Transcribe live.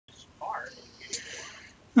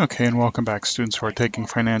Okay, and welcome back, students who are taking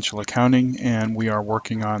financial accounting, and we are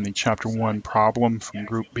working on the Chapter 1 problem from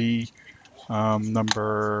Group B,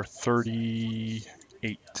 number 38.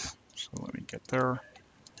 So let me get there. All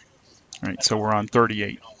right, so we're on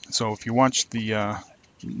 38. So if you watch the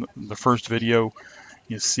first video,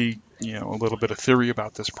 you see, a little bit of theory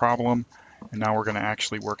about this problem, and now we're going to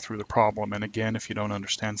actually work through the problem. And again, if you don't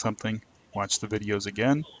understand something, watch the videos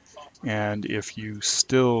again. And if you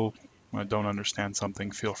still don't understand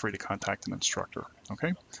something, feel free to contact an instructor.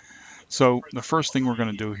 Okay. So the first thing we're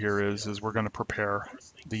going to do here is we're going to prepare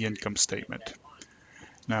the income statement.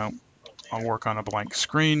 Now I'll work on a blank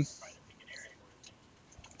screen.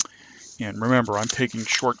 And remember, I'm taking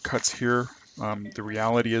shortcuts here. The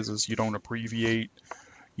reality is you don't abbreviate.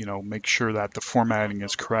 Make sure that the formatting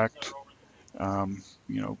is correct. Um,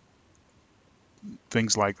 you know,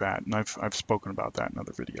 things like that. And I've spoken about that in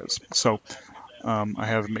other videos. So I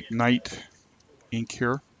have McKnight Inc.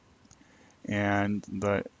 here, and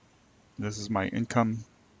this is my income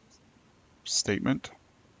statement,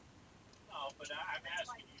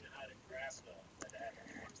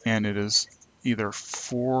 and it is either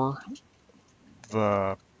for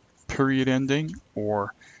the period ending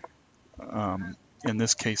or in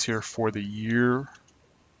this case here for the year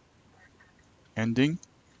ending.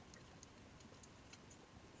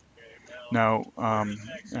 Now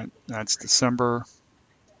that's December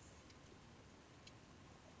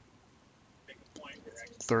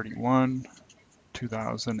 31,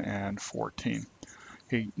 2014.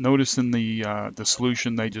 Okay, notice in the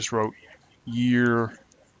solution they just wrote year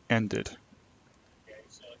ended.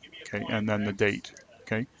 Okay, and then the date.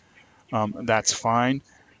 Okay, that's fine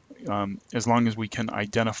as long as we can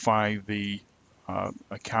identify the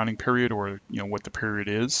accounting period, or what the period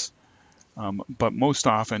is. But most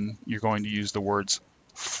often you're going to use the words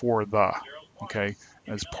for the, okay,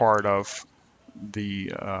 as part of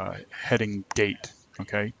the heading date.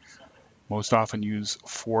 Okay, most often use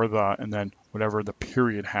for the and then whatever the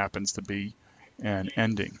period happens to be and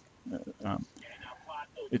ending. Um,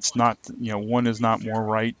 it's not, one is not more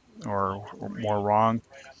right or more wrong.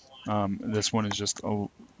 This one is just,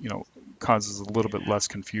 causes a little bit less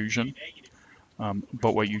confusion.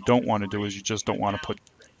 But what you don't want to do is you just don't want to put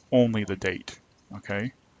only the date.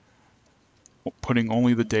 Okay, putting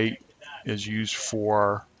only the date is used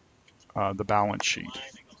for the balance sheet,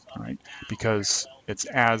 right? Because it's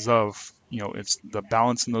as of, it's the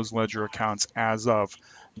balance in those ledger accounts as of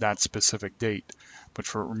that specific date.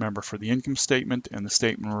 But remember, for the income statement and the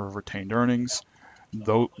statement of retained earnings,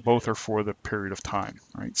 both are for the period of time,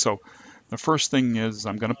 right? So the first thing is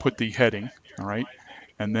I'm going to put the heading, all right?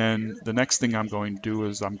 And then the next thing I'm going to do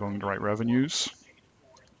is I'm going to write revenues,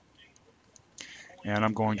 and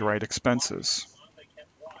I'm going to write expenses.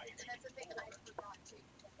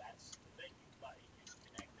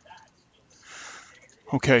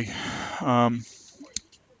 Okay,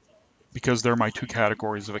 because they're my two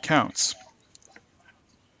categories of accounts.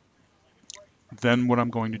 Then what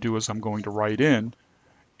I'm going to do is I'm going to write in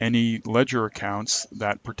any ledger accounts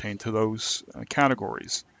that pertain to those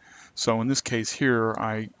categories. So in this case here,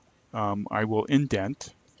 I will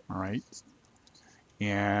indent, all right,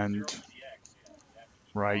 and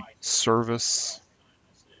write service,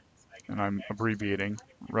 and I'm abbreviating,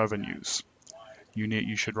 revenues.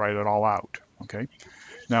 You should write it all out, okay?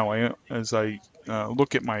 Now, as I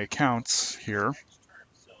look at my accounts here,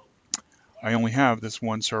 I only have this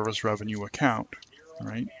one service revenue account,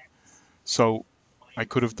 right? So I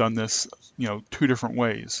could have done this, two different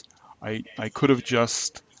ways. I could have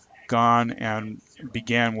just gone and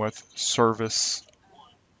began with service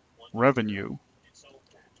revenue,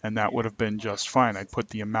 and that would have been just fine. I'd put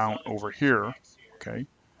the amount over here, okay?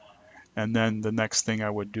 And then the next thing I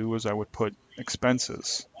would do is I would put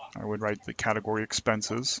expenses. I would write the category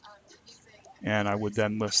expenses, and I would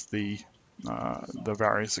then list the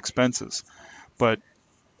various expenses. But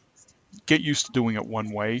get used to doing it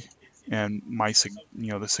one way, and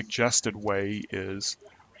the suggested way is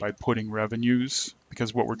by putting revenues,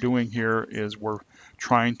 because what we're doing here is we're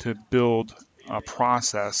trying to build a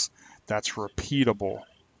process that's repeatable,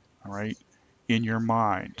 all right, in your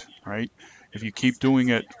mind, right? If you keep doing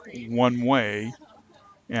it one way,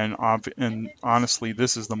 and honestly,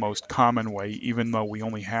 this is the most common way, even though we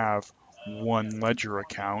only have one ledger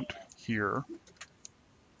account here.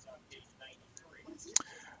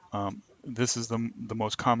 This is the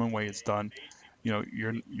most common way it's done.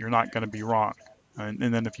 You're not going to be wrong.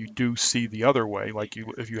 And then if you do see the other way, like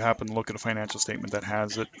if you happen to look at a financial statement that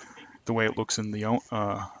has it the way it looks in the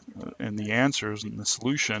answers and the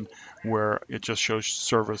solution, where it just shows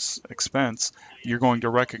service expense, you're going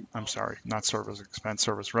to I'm sorry, not service expense,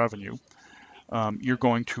 service revenue. you're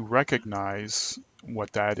going to recognize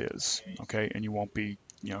what that is, okay? And you won't be,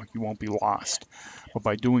 you won't be lost. But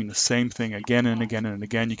by doing the same thing again and again and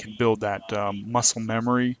again, you can build that muscle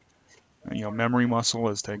memory, memory muscle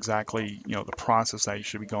as to exactly, the process that you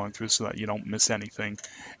should be going through so that you don't miss anything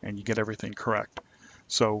and you get everything correct.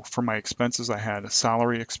 So for my expenses, I had a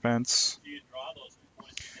salary expense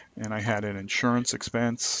and I had an insurance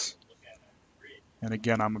expense. And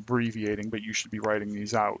again, I'm abbreviating, but you should be writing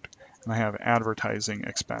these out. And I have advertising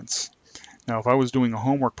expense. Now, if I was doing a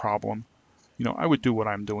homework problem, I would do what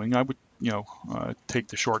I'm doing. I would, take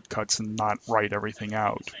the shortcuts and not write everything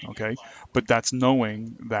out, okay? But that's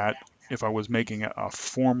knowing that if I was making a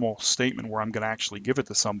formal statement where I'm going to actually give it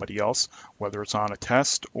to somebody else, whether it's on a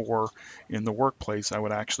test or in the workplace, I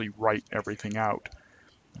would actually write everything out,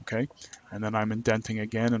 okay? And then I'm indenting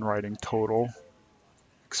again and writing total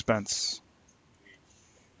expense,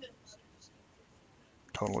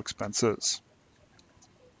 total expenses.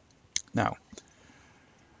 Now,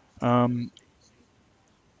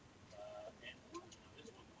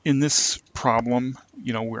 in this problem,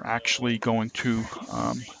 we're actually going to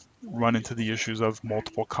run into the issues of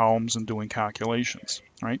multiple columns and doing calculations,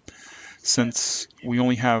 right? Since we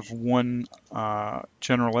only have one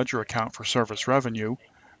general ledger account for service revenue,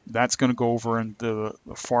 that's going to go over in the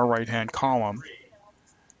far right-hand column,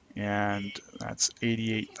 and that's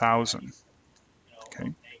 88,000,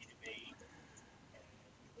 okay?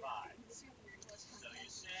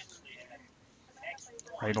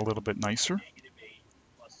 Write a little bit nicer,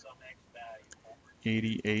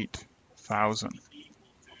 88,000.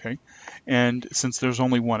 Okay, and since there's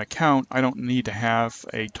only one account, I don't need to have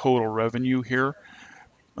a total revenue here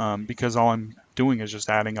because all I'm doing is just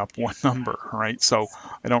adding up one number, right? So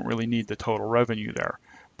I don't really need the total revenue there.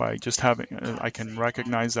 By just having, I can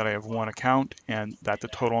recognize that I have one account and that the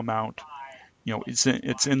total amount,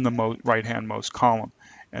 it's in the right-hand most column.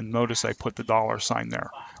 And notice I put the dollar sign there.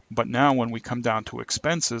 But now when we come down to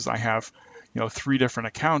expenses, I have, three different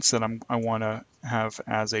accounts that I want to have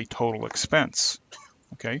as a total expense.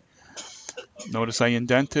 Okay, notice I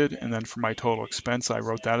indented, and then for my total expense, I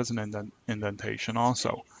wrote that as an indentation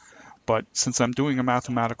also. But since I'm doing a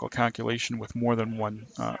mathematical calculation with more than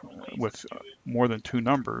more than two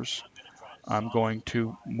numbers, I'm going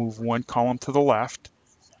to move one column to the left,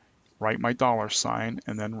 write my dollar sign,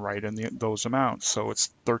 and then write in those amounts. So it's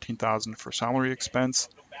 13,000 for salary expense,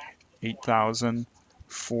 8,000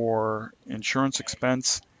 for insurance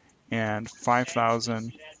expense, and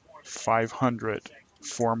 5,500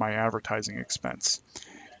 for my advertising expense.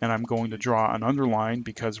 And I'm going to draw an underline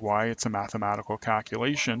because why? It's a mathematical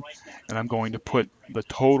calculation, and I'm going to put the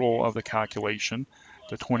total of the calculation,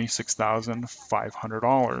 the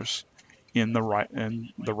 $26,500, in the right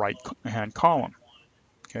hand column.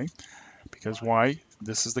 Okay, because why?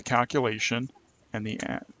 This is the calculation, and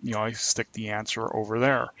I stick the answer over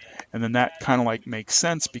there, and then that kind of like makes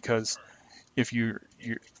sense because if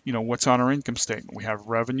what's on our income statement, we have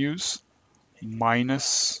revenues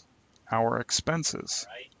minus our expenses,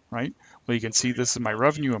 right? Well, you can see this is my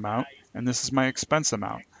revenue amount and this is my expense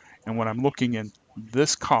amount. And when I'm looking in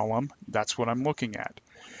this column, that's what I'm looking at.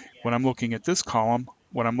 When I'm looking at this column,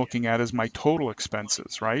 what I'm looking at is my total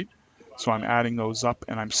expenses, right? So I'm adding those up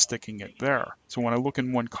and I'm sticking it there. So when I look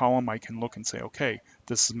in one column, I can look and say, okay,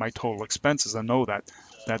 this is my total expenses. I know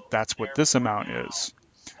that's what this amount is.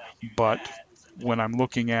 But when I'm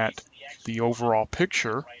looking at the overall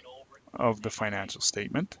picture of the financial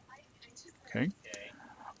statement, okay,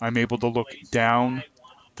 I'm able to look down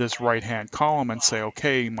this right-hand column and say,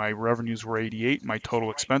 okay, my revenues were 88, my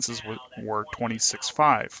total expenses were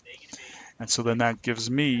 26.5. And so then that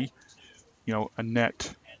gives me, a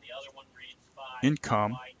net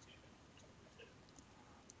income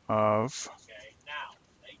of,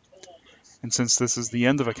 and since this is the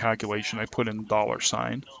end of a calculation, I put in dollar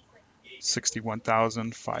sign,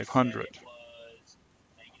 61,500.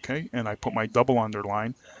 Okay, and I put my double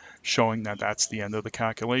underline showing that that's the end of the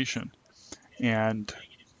calculation. And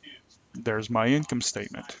there's my income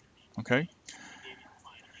statement. Okay.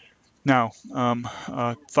 Now,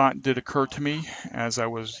 a thought did occur to me as I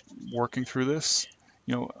was working through this.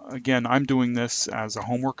 Again, I'm doing this as a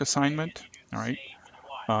homework assignment, all right?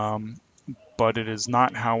 But it is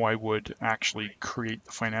not how I would actually create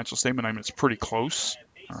the financial statement. I mean, it's pretty close,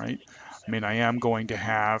 all right? I mean, I am going to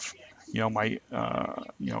have, I'm going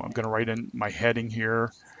to write in my heading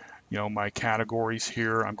here, my categories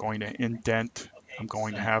here. I'm going to indent. I'm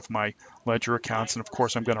going to have my ledger accounts, and of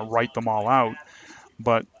course, I'm going to write them all out.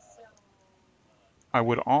 But I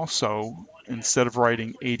would also, instead of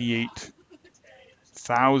writing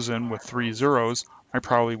 88,000 with 3 zeros, I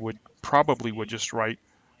probably would just write,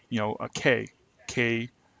 a K, K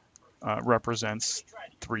represents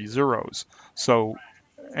 3 zeros. So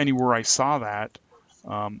anywhere I saw that,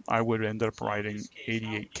 I would end up writing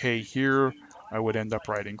 88K here. I would end up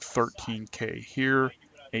writing 13K here,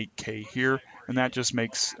 8K here, and that just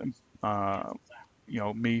makes uh,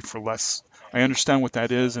 me for less. I understand what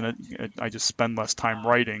that is, and I just spend less time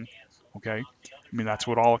writing. Okay, I mean that's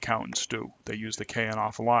what all accountants do. They use the K an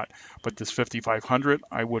awful lot. But this 5500,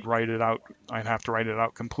 I would write it out. I'd have to write it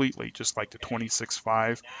out completely, just like the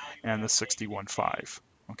 26.5 and the 61.5.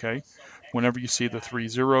 Okay, whenever you see the 3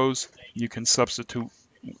 zeros, you can substitute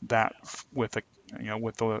that with a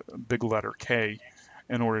with the big letter K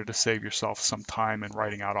in order to save yourself some time in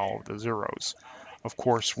writing out all of the zeros. Of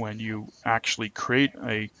course, when you actually create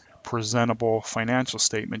a presentable financial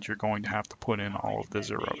statement, you're going to have to put in all of the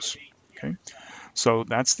zeros. Okay, so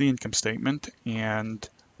that's the income statement, and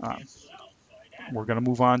uh, we're going to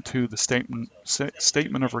move on to the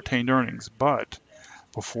statement of retained earnings. But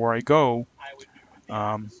before I go,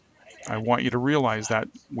 um, I want you to realize that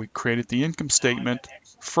we created the income statement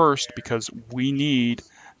first because we need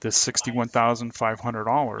this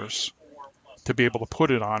 $61,500 to be able to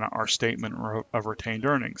put it on our statement of retained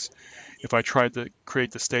earnings. If I tried to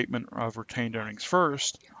create the statement of retained earnings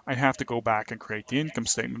first, I have to go back and create the income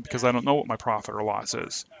statement because I don't know what my profit or loss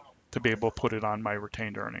is to be able to put it on my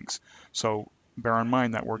retained earnings. So bear in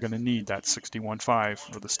mind that we're going to need that 61.5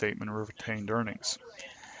 for the statement of retained earnings.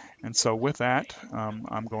 And so with that,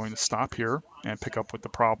 I'm going to stop here and pick up with the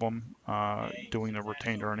problem doing the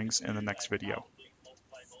retained earnings in the next video.